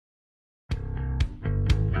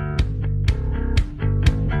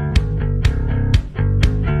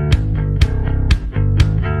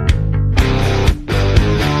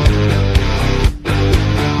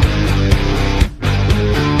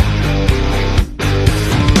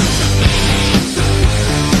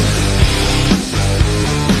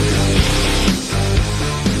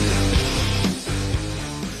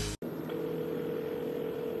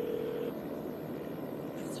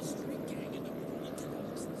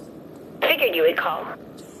figured you would call.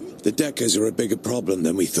 The Deckers are a bigger problem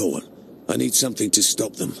than we thought. I need something to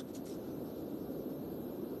stop them.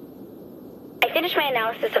 I finished my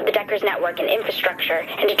analysis of the Deckers' network and infrastructure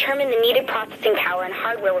and determined the needed processing power and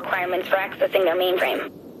hardware requirements for accessing their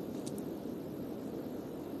mainframe.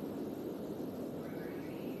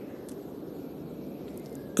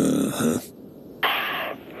 Uh-huh.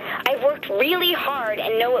 I've worked really hard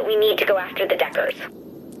and know what we need to go after the Deckers.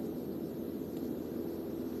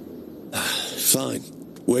 Fine.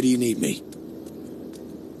 Where do you need me?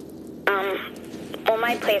 Well,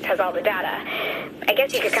 my place has all the data. I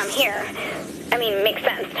guess you could come here. I mean, makes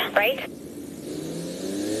sense, right?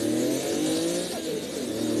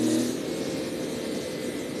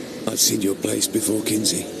 I've seen your place before,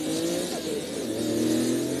 Kinsey.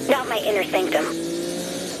 Not my inner sanctum.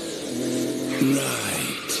 Right.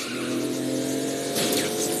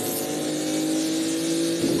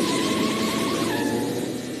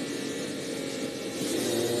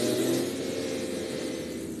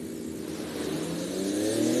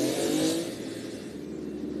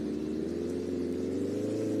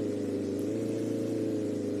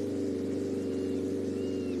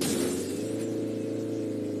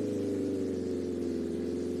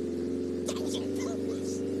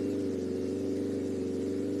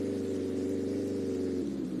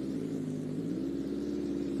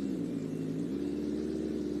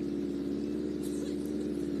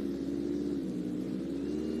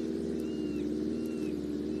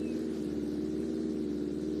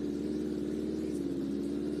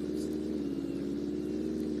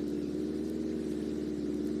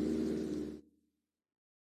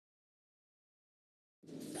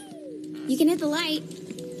 You can hit the light.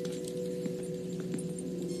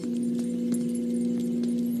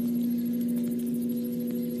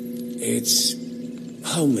 It's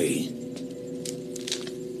homey.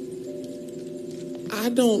 I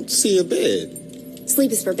don't see a bed.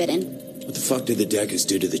 Sleep is forbidden. What the fuck did the Deckers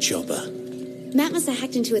do to the chopper? Matt must have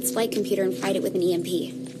hacked into its flight computer and fried it with an EMP.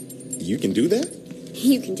 You can do that?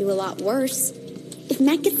 You can do a lot worse. If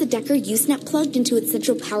Matt gets the Decker Usenet plugged into its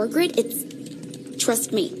central power grid, it's...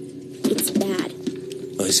 Trust me, it's bad.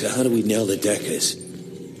 Right, so how do we nail the Deckers?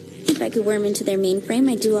 If I could worm into their mainframe,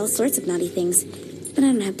 I'd do all sorts of naughty things. But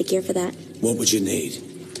I don't have the gear for that. What would you need?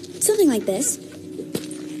 Something like this.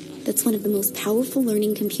 That's one of the most powerful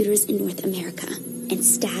learning computers in North America. And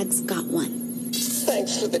Stag's got one.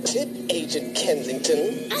 Thanks for the tip, Agent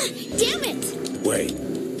Kensington. Ah, damn it! Wait,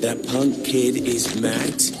 that punk kid is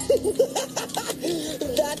Matt?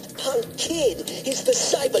 That punk kid is the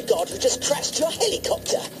cyber god who just crashed your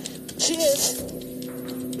helicopter. Cheers.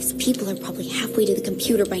 These people are probably halfway to the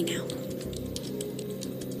computer by now.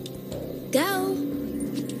 Go!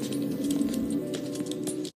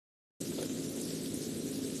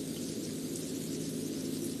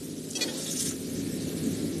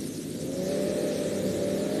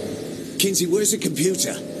 Kinsey, where's the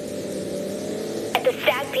computer? At the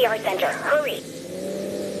Stag PR Center. Hurry!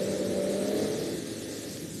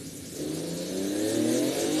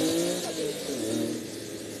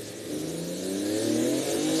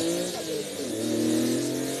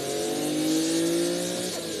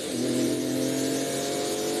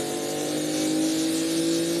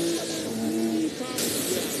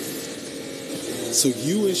 So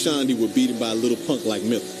you and Shondi were beaten by a little punk like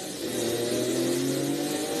Miller.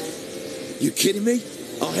 You kidding me?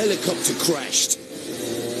 Our helicopter crashed.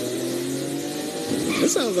 That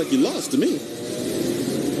sounds like you lost to me.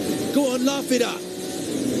 Go on, laugh it up.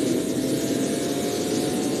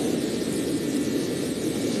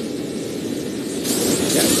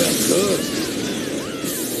 That felt good.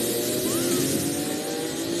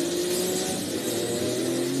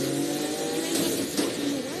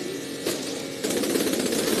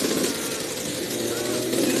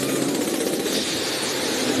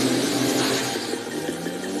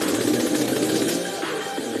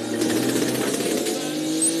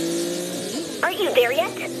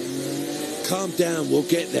 Calm down, we'll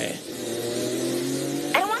get there.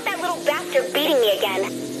 I don't want that little bastard beating me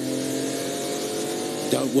again.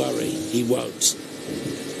 Don't worry, he won't.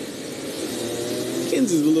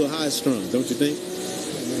 Kenzie's a little high-strung, don't you think?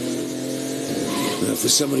 Now, for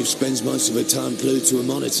someone who spends most of her time glued to a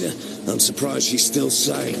monitor, I'm surprised she's still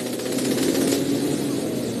sane.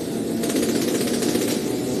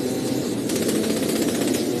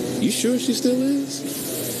 You sure she still is?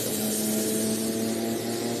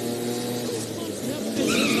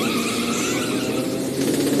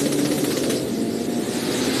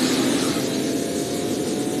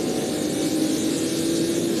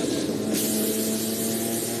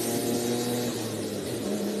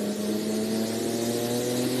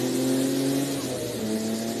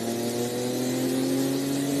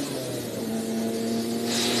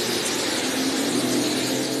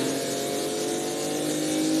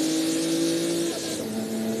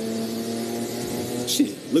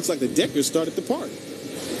 Looks like the Deckers started the party.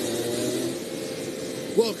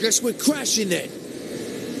 Well, I guess we're crashing then.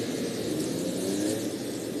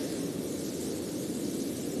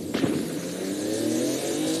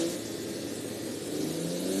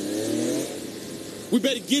 We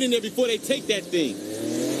better get in there before they take that thing.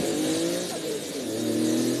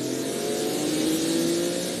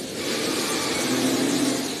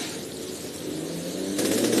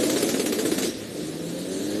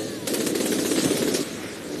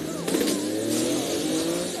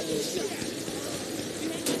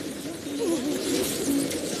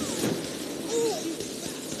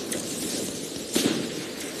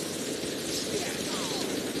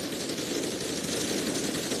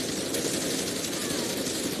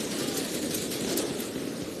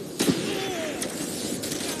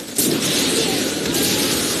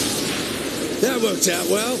 That worked out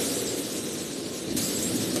well.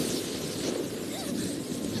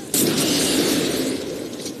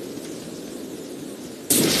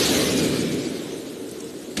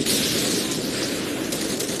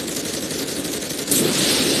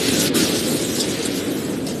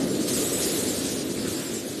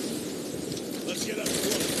 Let's get up.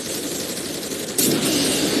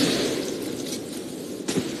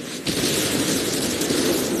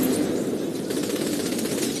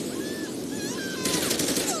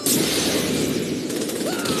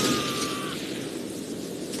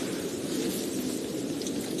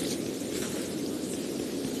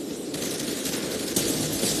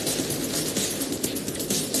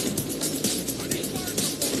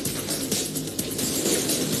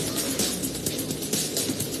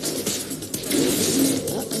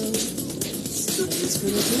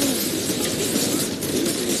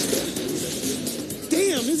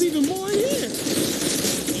 Damn, there's even more in here.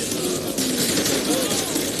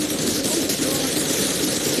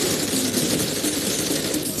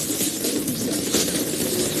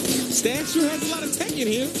 Stan sure has a lot of tech in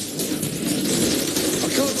here. I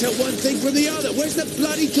can't tell one thing from the other. Where's the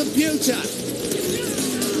bloody computer?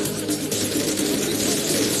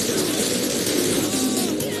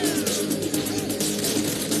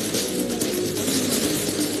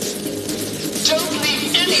 Don't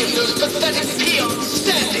leave any of those pathetic peons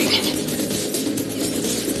standing.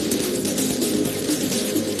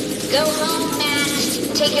 Go home,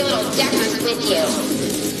 Matt. Take your little Deckers with you.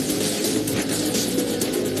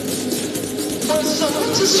 Well,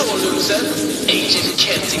 someone's a sore loser, Agent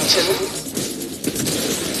Kensington.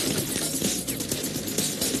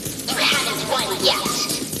 You haven't won yet.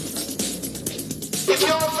 If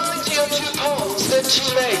you're referring to your two pawns, they're too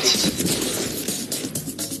late.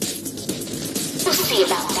 We'll see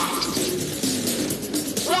about that.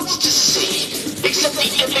 What's to see, except the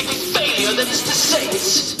epic failure that is the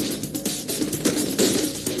Saints?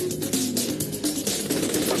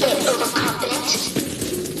 They're overconfident.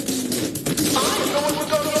 I'm the one who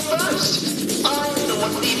got here first. I'm the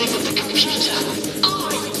one leaving with the computer.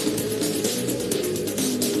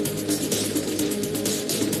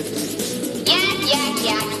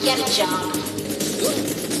 Yak, get a job.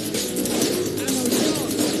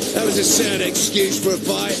 That was a sound excuse for a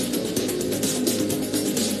fight.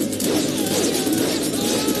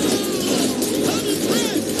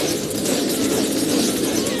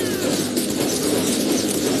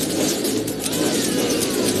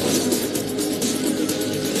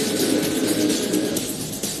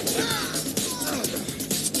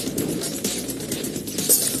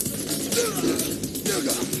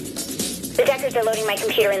 The Deckers are loading my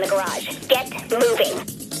computer in the garage. Get moving.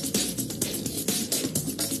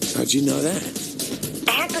 How'd you know that?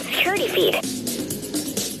 I hacked the security feed.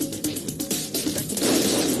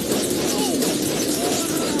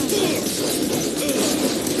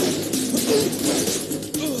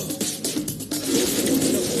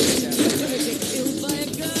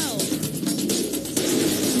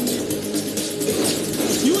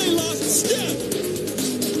 You ain't lost a step.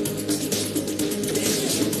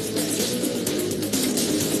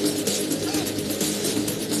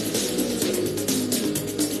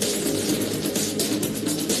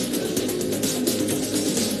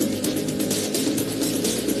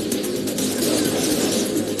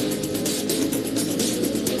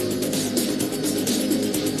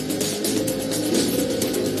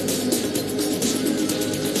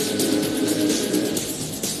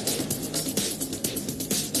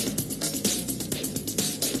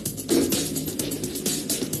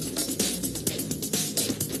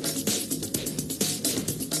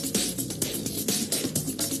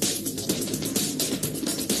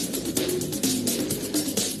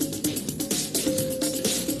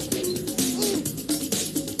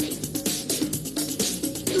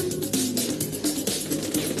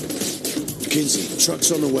 Kinsey,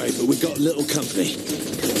 truck's on the way, but we've got little company.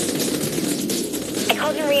 I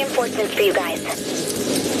called in reinforcements for you guys.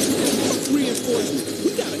 Reinforcements?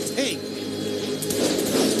 We got a tank.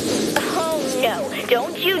 Oh, no.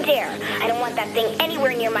 Don't you dare. I don't want that thing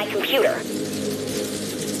anywhere near my computer.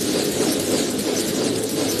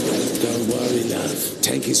 Don't worry, love.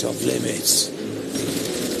 Tank is off limits.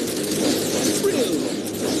 Really?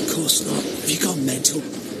 Of course not. Have you gone mental?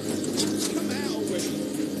 Come out already.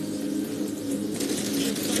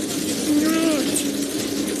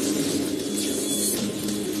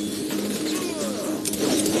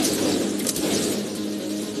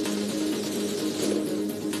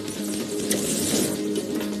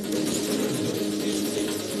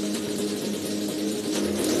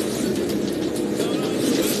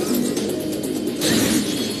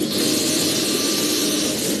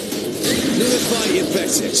 Never fight your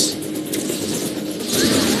betters.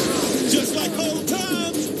 Just like old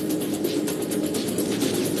times.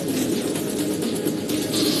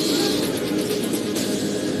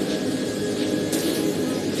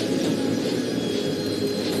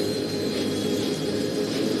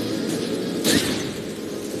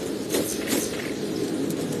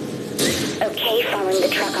 Okay, following the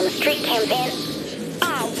truck on the street cams in.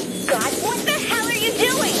 Oh, God, what the hell are you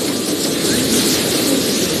doing?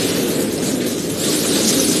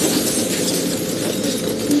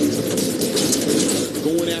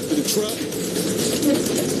 Going after the truck.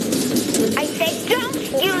 I said don't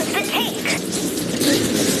use the tank.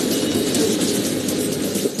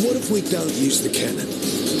 What if we don't use the cannon?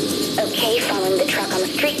 Okay, following the truck on the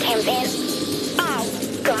street cams in. Oh,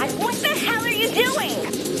 God, what the hell are you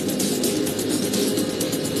doing?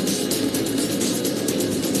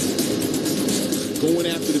 Going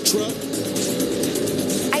after the truck.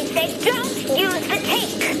 I said don't use the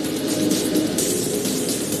tank.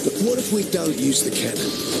 What if we don't use the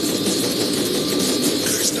cannon?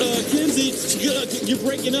 Kinsey, you're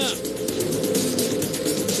breaking up.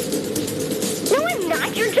 No, I'm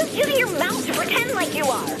not. You're just using your mouth to pretend like you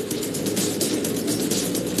are.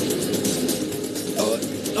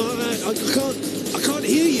 I can't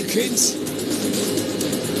hear you, kids.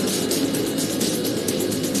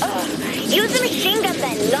 Use the machine gun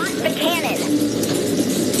then, not the cannon.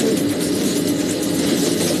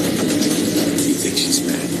 You think she's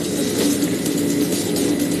mad?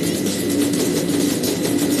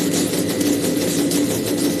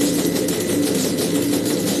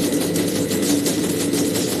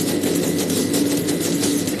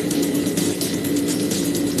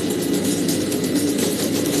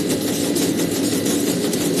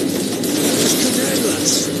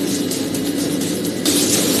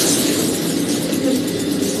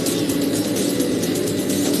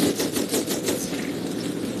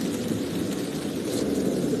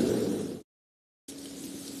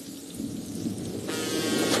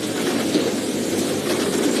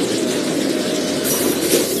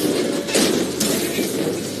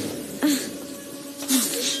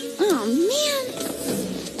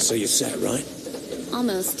 So you're set, right?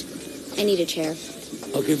 Almost. I need a chair.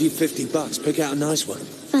 I'll give you $50. Pick out a nice one.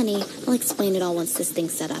 Funny. I'll explain it all once this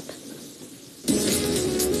thing's set up.